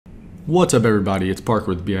What's up everybody, it's Parker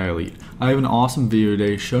with BI Elite. I have an awesome video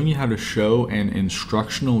today showing you how to show an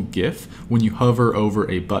instructional GIF when you hover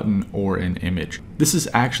over a button or an image. This is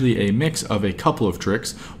actually a mix of a couple of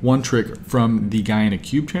tricks. One trick from the Guy in a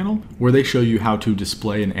Cube channel where they show you how to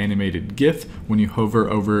display an animated GIF when you hover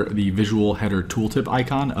over the visual header tooltip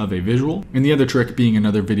icon of a visual. And the other trick being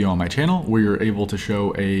another video on my channel where you're able to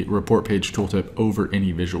show a report page tooltip over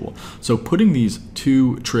any visual. So putting these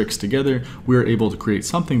two tricks together, we're able to create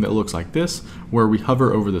something that looks like this, where we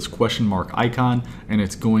hover over this question mark icon and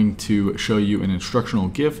it's going to show you an instructional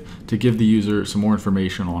GIF to give the user some more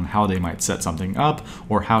information on how they might set something up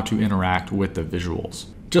or how to interact with the visuals.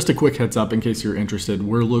 Just a quick heads up in case you're interested,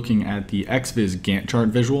 we're looking at the XViz Gantt chart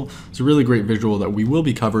visual. It's a really great visual that we will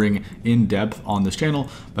be covering in depth on this channel,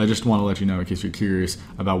 but I just want to let you know in case you're curious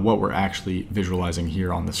about what we're actually visualizing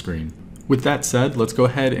here on the screen. With that said, let's go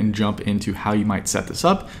ahead and jump into how you might set this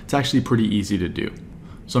up. It's actually pretty easy to do.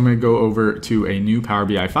 So I'm going to go over to a new Power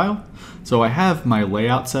BI file. So I have my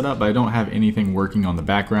layout set up, but I don't have anything working on the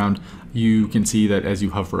background. You can see that as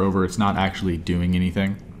you hover over, it's not actually doing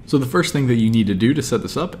anything. So the first thing that you need to do to set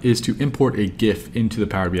this up is to import a GIF into the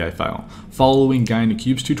Power BI file. Following Guy in the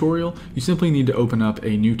Cube's tutorial, you simply need to open up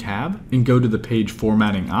a new tab and go to the page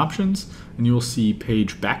formatting options, and you will see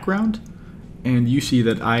page background. And you see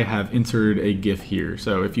that I have inserted a GIF here.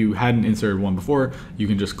 So if you hadn't inserted one before, you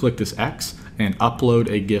can just click this X and upload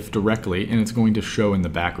a GIF directly, and it's going to show in the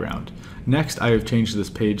background. Next, I have changed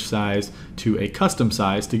this page size to a custom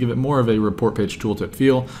size to give it more of a report page tooltip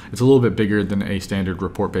feel. It's a little bit bigger than a standard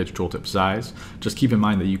report page tooltip size. Just keep in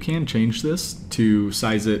mind that you can change this to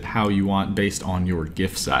size it how you want based on your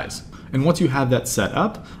GIF size. And once you have that set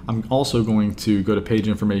up, I'm also going to go to page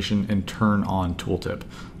information and turn on tooltip.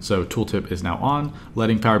 So tooltip is now on,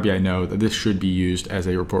 letting Power BI know that this should be used as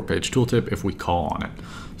a report page tooltip if we call on it.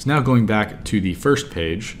 So now going back to the first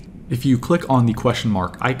page, if you click on the question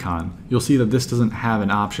mark icon, you'll see that this doesn't have an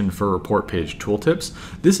option for report page tooltips.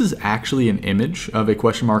 This is actually an image of a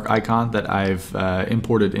question mark icon that I've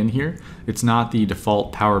imported in here. It's not the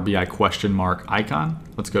default Power BI question mark icon.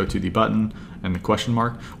 Let's go to the button and the question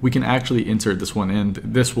mark. We can actually insert this one in.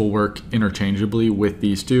 This will work interchangeably with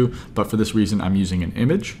these two, but for this reason, I'm using an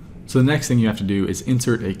image. So the next thing you have to do is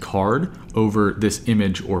insert a card over this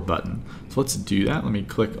image or button. So let's do that. Let me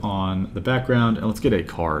click on the background and let's get a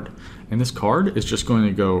card. And this card is just going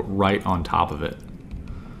to go right on top of it.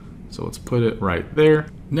 So let's put it right there.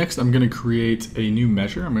 Next, I'm going to create a new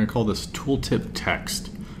measure. I'm going to call this Tooltip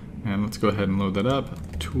Text. And let's go ahead and load that up.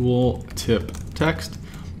 Tooltip Text.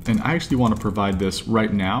 And I actually want to provide this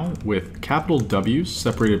right now with capital W's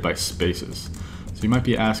separated by spaces. So you might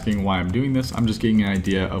be asking why I'm doing this. I'm just getting an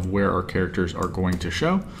idea of where our characters are going to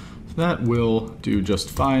show. So that will do just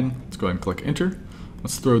fine. Let's go ahead and click enter.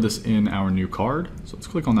 Let's throw this in our new card. So let's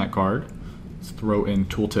click on that card. Let's throw in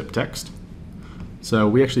Tooltip Text. So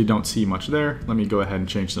we actually don't see much there. Let me go ahead and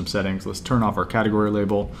change some settings. Let's turn off our category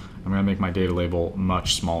label. I'm gonna make my data label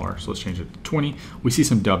much smaller. So let's change it to 20. We see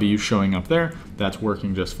some W's showing up there. That's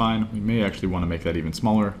working just fine. We may actually wanna make that even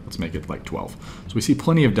smaller. Let's make it like 12. So we see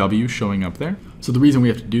plenty of W's showing up there. So the reason we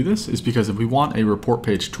have to do this is because if we want a report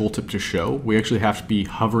page tooltip to show, we actually have to be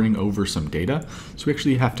hovering over some data. So we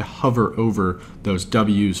actually have to hover over those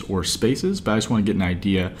W's or spaces, but I just wanna get an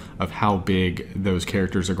idea of how big those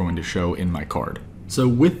characters are going to show in my card. So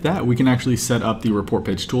with that, we can actually set up the report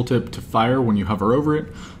page tooltip to fire when you hover over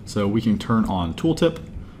it. So we can turn on tooltip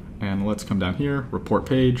and let's come down here, report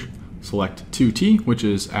page, select 2T, which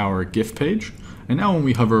is our GIF page. And now when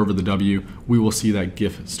we hover over the W, we will see that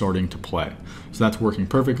GIF starting to play. So that's working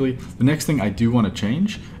perfectly. The next thing I do want to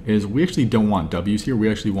change is we actually don't want W's here. We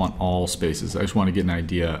actually want all spaces. I just want to get an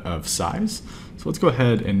idea of size. So let's go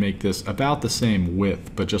ahead and make this about the same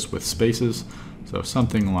width, but just with spaces. So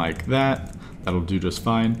something like that. That'll do just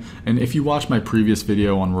fine. And if you watch my previous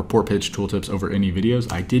video on report page tooltips over any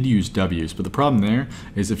videos, I did use W's, but the problem there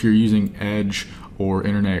is if you're using Edge or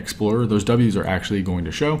Internet Explorer, those W's are actually going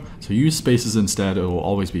to show. So use spaces instead, it will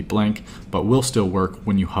always be blank, but will still work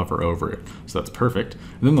when you hover over it. So that's perfect.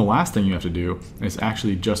 And then the last thing you have to do is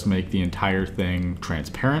actually just make the entire thing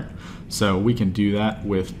transparent. So we can do that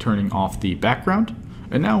with turning off the background.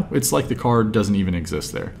 And now it's like the card doesn't even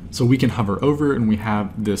exist there. So we can hover over and we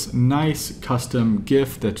have this nice custom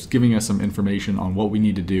GIF that's giving us some information on what we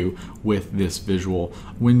need to do with this visual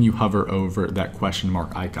when you hover over that question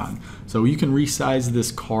mark icon. So you can resize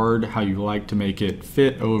this card how you like to make it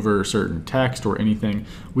fit over certain text or anything.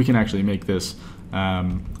 We can actually make this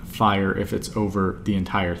fire if it's over the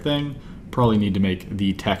entire thing. Probably need to make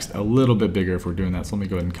the text a little bit bigger if we're doing that. So let me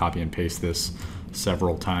go ahead and copy and paste this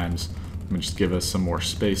several times. Let me just give us some more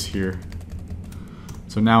space here.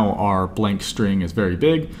 So now our blank string is very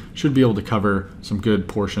big, should be able to cover some good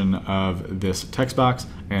portion of this text box,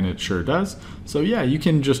 and it sure does. So yeah, you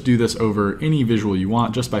can just do this over any visual you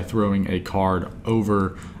want just by throwing a card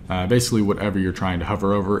over basically whatever you're trying to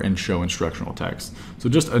hover over and show instructional text. So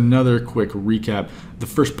just another quick recap. The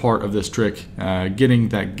first part of this trick, getting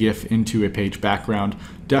that GIF into a page background,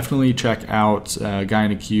 definitely check out Guy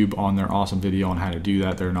in a Cube on their awesome video on how to do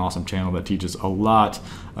that. They're an awesome channel that teaches a lot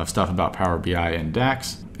of stuff about Power BI and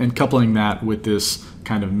DAX. And coupling that with this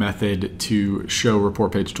kind of method to show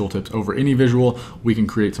report page tooltips over any visual, we can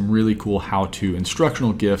create some really cool how-to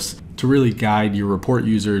instructional GIFs to really guide your report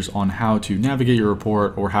users on how to navigate your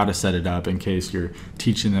report or how to set it up in case you're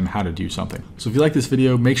teaching them how to do something. So if you like this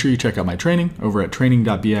video, make sure you check out my training over at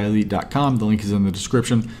training.bielite.com. The link is in the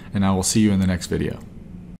description, and I will see you in the next video.